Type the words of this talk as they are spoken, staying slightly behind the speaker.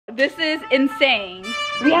This is insane.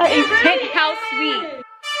 We have a penthouse suite.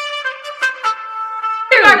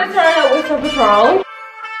 You're gonna turn up with some Patron.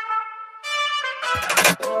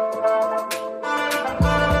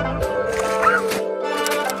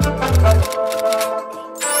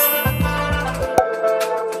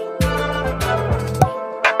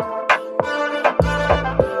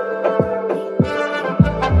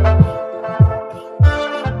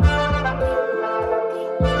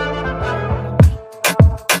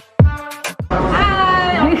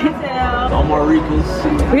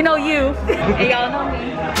 We know you, and y'all know me.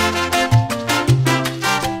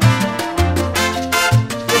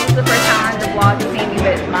 This is the first time the vlog has seen me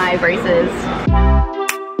with my braces.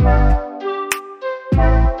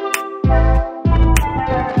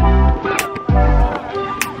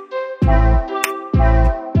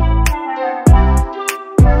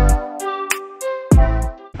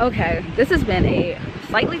 Okay, this has been a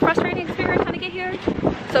slightly frustrating experience trying to get here.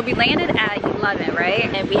 So we landed at 11, right?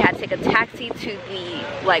 And we had to take a taxi to the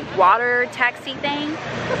like water taxi thing.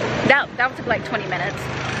 That took like 20 minutes.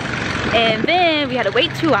 And then we had to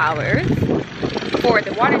wait 2 hours for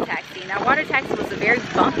the water taxi. Now water taxi was a very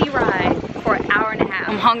bumpy ride for an hour and a half.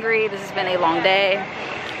 I'm hungry, this has been a long day.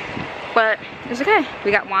 But it's okay.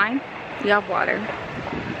 We got wine, we have water,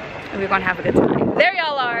 and we're gonna have a good time. There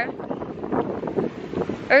y'all are.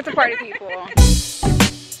 There's the party people.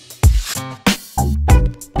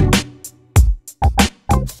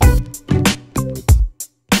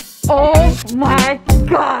 Oh my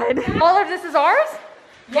god. All of this is ours?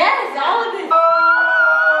 Yes, all of it.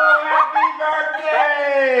 Oh, happy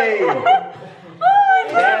birthday! Oh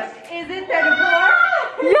my god. Is it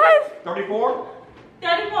 34? Yes! 34?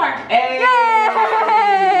 34. Hey!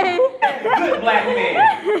 Yay! Good black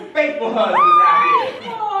man. Faithful husbands out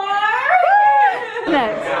here.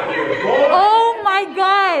 Next. Oh my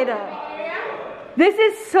god. This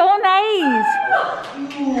is so nice.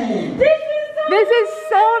 This is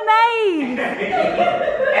so nice.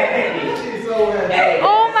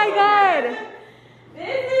 Oh my god.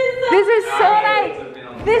 This is so nice.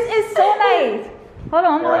 This is so nice. Hold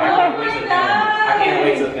on. I can't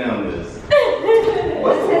wait to film this.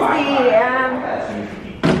 This is the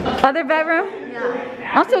Other bedroom?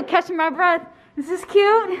 Yeah. I'm still catching my breath. This is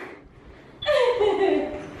cute.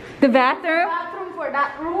 The bathroom? bathroom for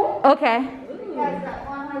that room. Okay. Yes, that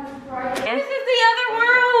one has This is the other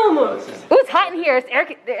room. Ooh, it's hot in here. Is the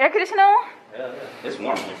air conditioner on? Yeah, it's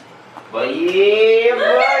warm. But yeah,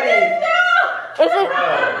 buddy. Is it?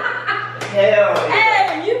 Hell yeah.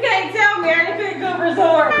 Hey, you can't tell me I didn't pick a good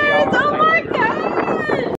resort. Oh my god.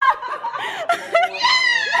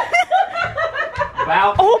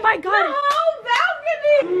 Wow. Oh my god. Oh,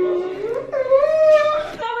 balcony.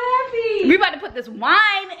 So happy. We about to put this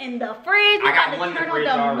wine in the fridge. We I got about one in to the turn fridge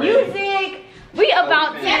on the already. music. We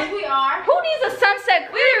about to. Yes, we are. Who needs a sunset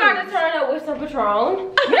cruise? We're about to turn up with some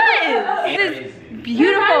Patron. Yes. This is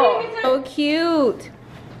beautiful. So cute.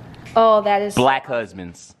 Oh, that is. Black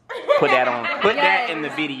husbands. Put that on. Put that Yes. in the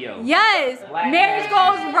video. Yes. Black Marriage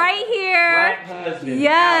goes right here. Black husbands.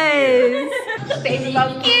 Yes. Baby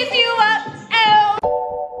gonna kiss you up. Ow.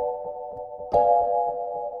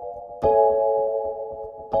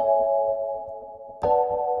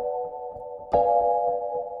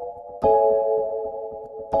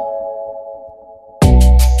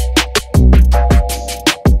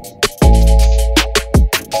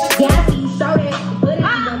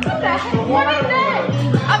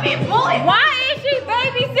 Why is she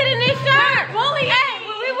babysitting this shirt? Bully. Hey,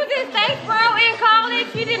 when we was in Statesboro in college,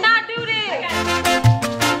 she did not do this.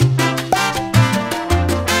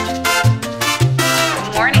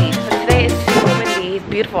 Good morning. So today is super windy. It's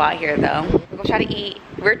beautiful out here though. We're gonna try to eat.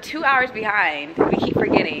 We're 2 hours behind. We keep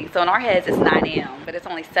forgetting. So in our heads it's 9 a.m. but it's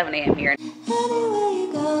only 7 a.m. here. Anywhere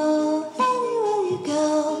you go,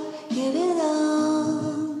 give it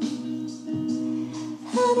all.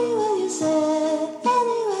 Anywhere you say,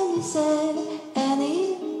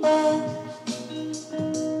 anywhere.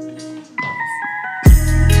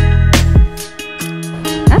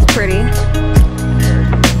 That's pretty.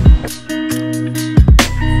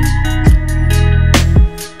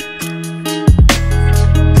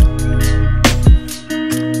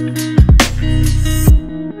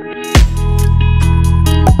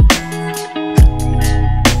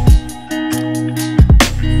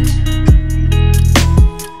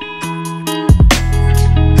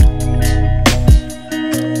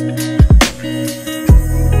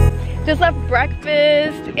 Just left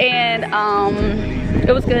breakfast and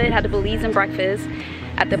it was good. Had a Belize breakfast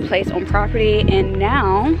at the place on property, and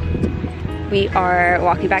now we are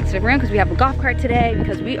walking back to the room because we have a golf cart today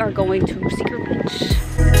because we are going to Secret Beach.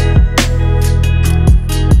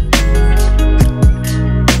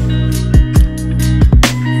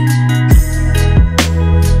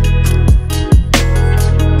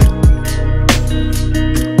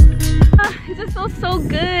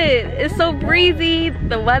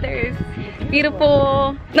 weather is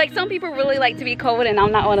beautiful. Like, some people really like to be cold, and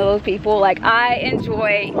I'm not one of those people. Like, I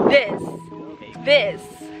enjoy this.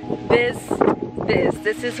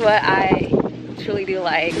 This is what I truly do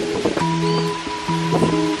like.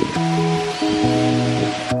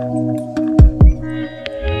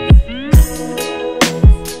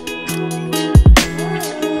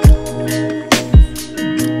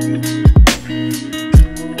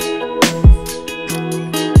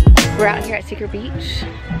 We're out here at Secret Beach.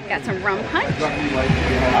 Got some rum punch.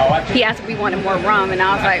 He asked if we wanted more rum, and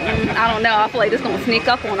I was like, I don't know. I feel like this is gonna sneak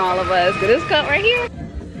up on all of us. But this cup right here.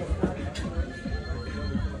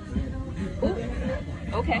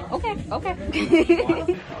 Okay.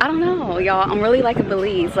 I don't know, y'all. I'm really liking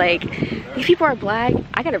Belize. Like, these people are black.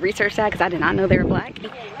 I gotta research that because I did not know they were black.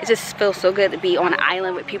 It just feels so good to be on an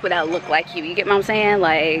island with people that look like you. You get what I'm saying?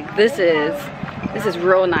 Like, this is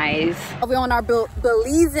real nice. We're on our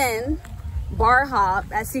Belizean bar hop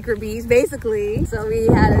at Secret Beach, basically. So we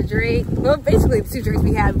had a drink. Well, basically the 2 drinks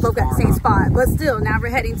we had, both at the same spot. But still, now we're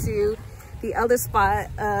heading to the other spot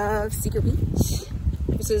of Secret Beach,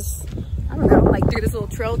 which is, I don't know, like through this little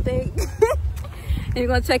trail thing. And you're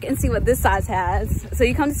gonna check and see what this side has. So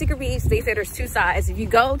you come to Secret Beach, they say there's 2 sides. If you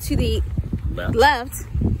go to the left,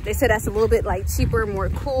 they said that's a little bit like cheaper, more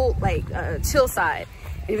cool, like chill side.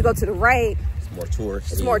 And if you go to the right, more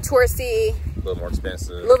touristy. It's more touristy. A little more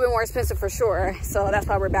expensive. A little bit more expensive for sure. So that's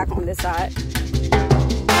why we're back on this side.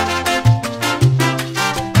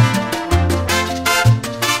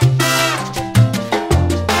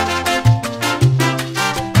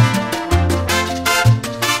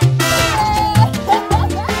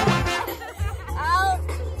 Out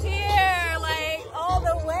here, like all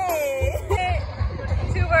the way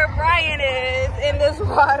to where Brian is in this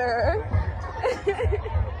water.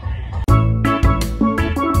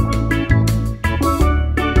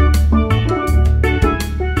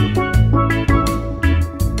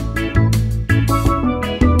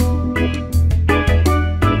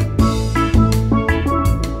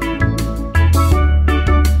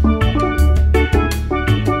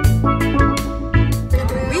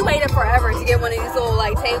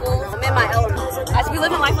 I'm in my element. I should be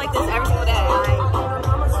living life like this every single day.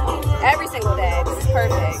 Every single day. This is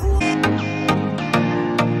perfect.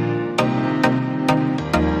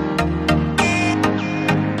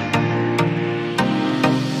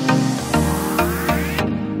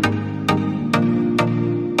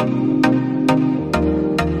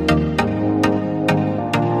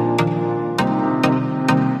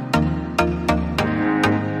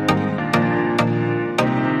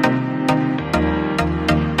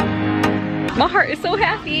 My heart is so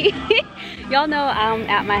happy. Y'all know I'm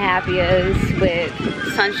at my happiest with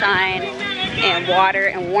sunshine and water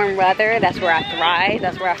and warm weather. That's where I thrive.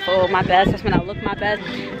 That's where I feel my best. That's when I look my best.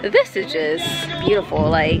 This is just beautiful.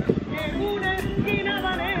 Like,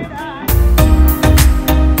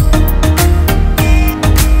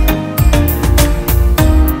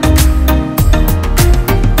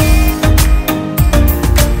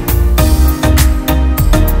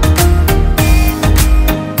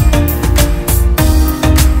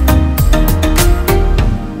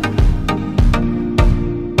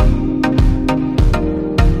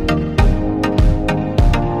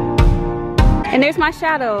 and there's my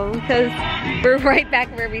shadow because we're right back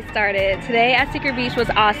where we started. Today at Secret Beach was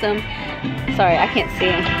awesome. Sorry, I can't see.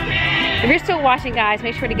 If you're still watching, guys,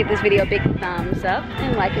 make sure to give this video a big thumbs up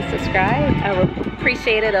and like and subscribe. I would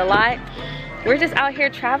appreciate it a lot. We're just out here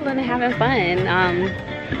traveling and having fun.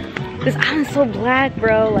 This island's so black,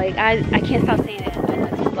 bro. Like, I can't stop saying it.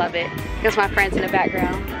 I just love it. There's my friends in the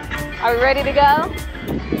background. Are we ready to go?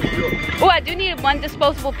 Oh, I do need one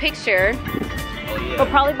disposable picture. But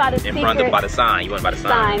probably by the by the sign. You want by the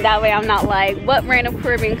sign. That way I'm not like, what random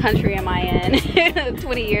Caribbean country am I in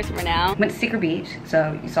 20 years from now? Went to Secret Beach,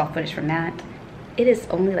 so you saw footage from that. It is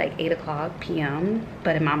only like 8 o'clock p.m.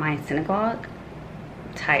 But in my mind, it's 10 o'clock.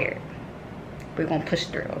 I'm tired. We're gonna push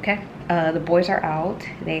through, okay? The boys are out.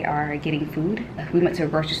 They are getting food. We went to a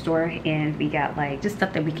grocery store and we got like just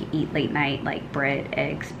stuff that we can eat late night, like bread,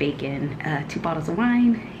 eggs, bacon, 2 bottles of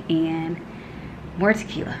wine, and more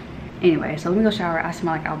tequila. Anyway, so let me go shower. I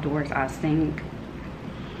smell like outdoors. I stink.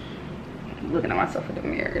 Looking at myself in the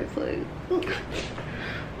mirror, it's like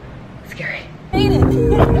scary. Made it.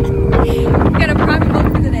 We got a private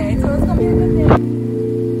boat for today, so it's gonna be a good day.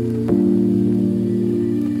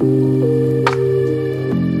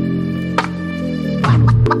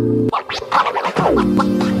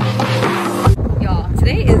 Y'all,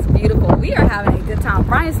 today is beautiful. We are having a good time.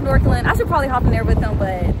 Brian's snorkeling. I should probably hop in there with him,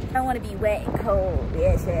 but I don't want to be wet and cold.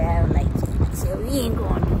 Yes, I don't like that. So we ain't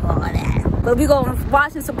going to do all that. But we going to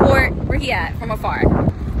watch and support. Where he at? From afar.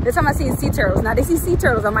 This time I see sea turtles. Now they see sea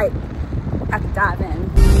turtles, I might have to dive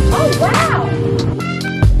in. Oh wow!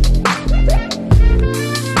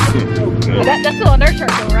 That's still a nurse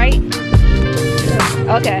turtle, right?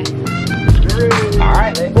 Okay. All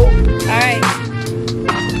right, let's go. All right.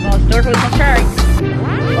 Well, snorkel with some sharks.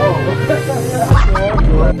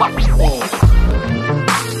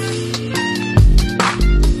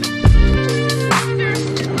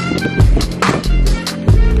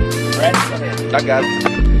 I got it.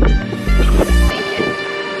 Thank you.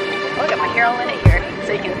 I'll get my hair all in it here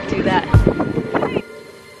so you can do that.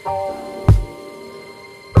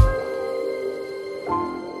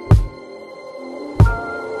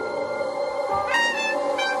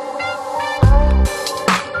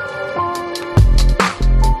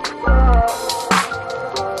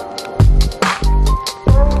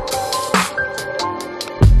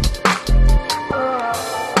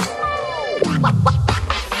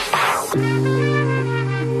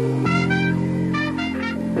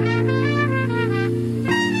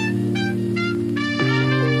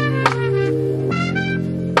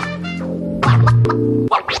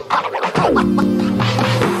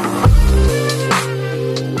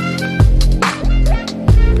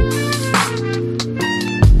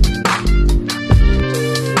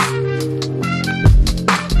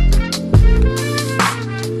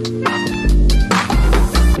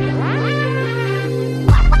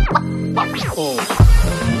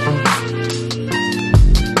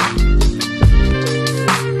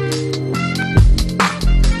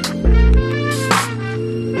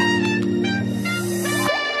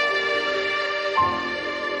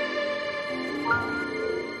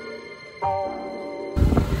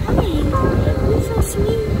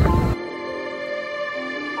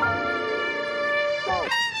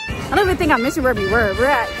 I don't even think I mentioned where we were. We're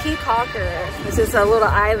at Caye Caulker, which is a little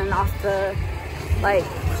island off the like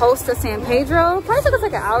coast of San Pedro. Probably took us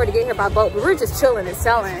like an hour to get here by boat, but we're just chilling and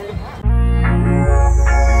selling.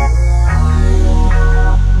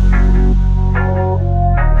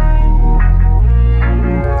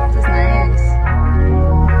 This is nice.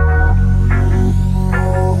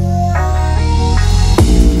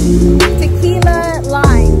 Tequila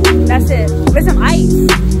lime. That's it. With some ice.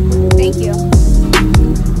 Thank you.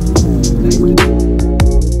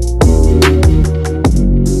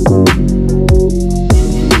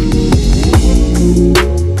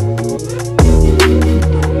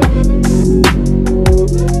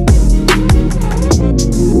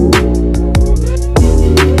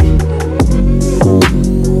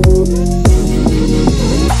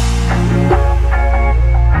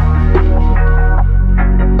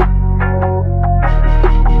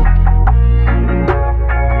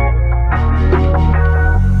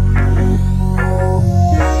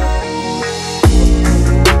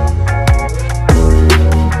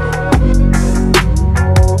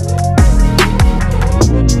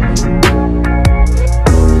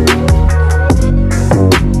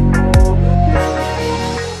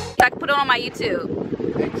 YouTube.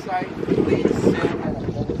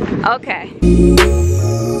 Okay.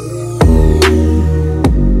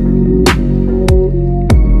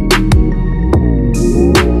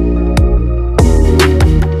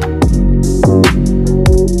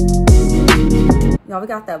 Y'all, we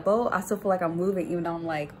got that boat. I still feel like I'm moving even though I'm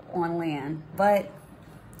like on land. But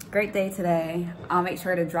great day today. I'll make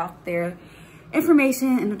sure to drop their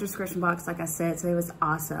information in the description box. Like I said, today was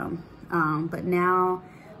awesome. But now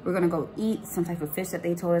we're gonna go eat some type of fish that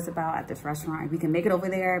they told us about at this restaurant. We can make it over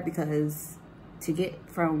there because to get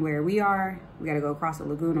from where we are, we gotta go across the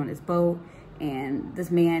lagoon on this boat. And this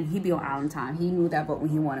man, he be on island time. He moved that boat when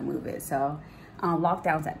he wanna move it. So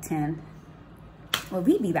lockdown's at 10. Well,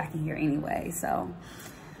 we'd be back in here anyway, so.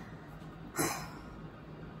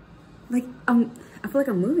 Like, I feel like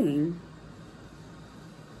I'm moving.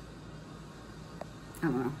 I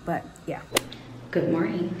don't know, but yeah. Good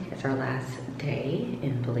morning. It's our last day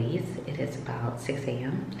in Belize. It is about 6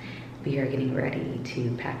 a.m. We are getting ready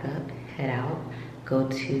to pack up, head out, go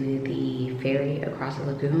to the ferry across the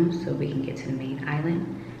lagoon so we can get to the main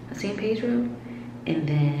island of San Pedro, and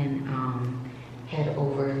then head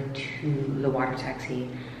over to the water taxi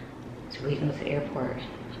so we can go to the airport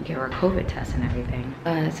and get our COVID test and everything.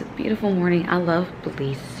 It's a beautiful morning. I love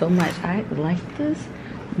Belize so much. I like this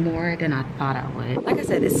more than I thought I would. Like I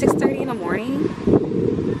said, it's 6:30 in the morning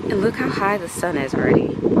and look how high the sun is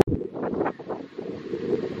already.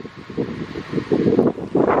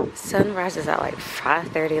 Sun rises at like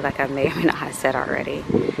 5:30, like I may or may not have said already.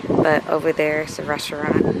 But over there is a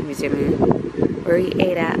restaurant, I'm zooming, where we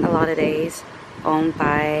ate at a lot of days, owned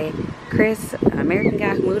by Chris, an American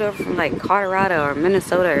guy who moved over from like Colorado or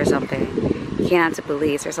Minnesota or something. He came out to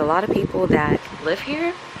Belize. There's a lot of people that live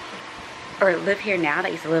here, or live here now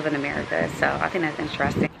that used to live in America. So I think that's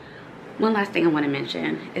interesting. One last thing I want to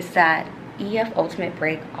mention is that EF Ultimate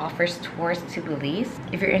Break offers tours to Belize.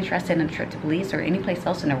 If you're interested in a trip to Belize or any place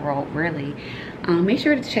else in the world, really, make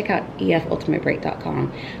sure to check out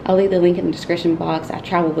efultimatebreak.com. I'll leave the link in the description box. I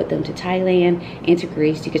traveled with them to Thailand and to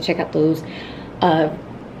Greece. You can check out those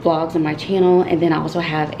vlogs on my channel, and then I also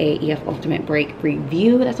have a EF Ultimate Break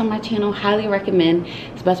review that's on my channel. Highly recommend.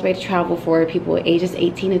 It's the best way to travel for people ages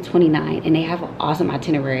 18 to 29, and they have an awesome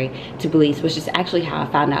itinerary to Belize, which is actually how I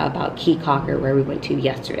found out about Caye Caulker, where we went to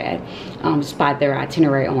yesterday. Just by their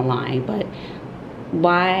itinerary online. But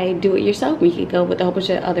why do it yourself? We could go with a whole bunch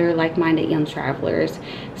of other like-minded young travelers.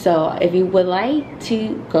 So if you would like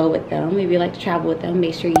to go with them, if you like to travel with them,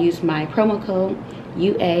 make sure you use my promo code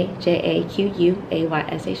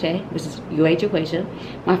UAJAQUAYSHA, which is UA Jaquasia.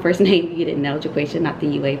 My first name, you didn't know, Jaquasia, not the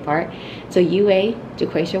UA part. So UA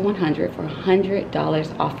Jaquasia 100 for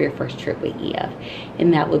 $100 off your first trip with EF,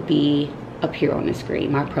 and that would be up here on the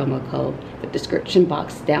screen. My promo code, the description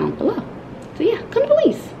box down below. So yeah, come to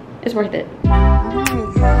Belize. It's worth it.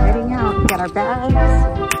 Nice. Heading out. We got our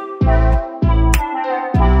bags.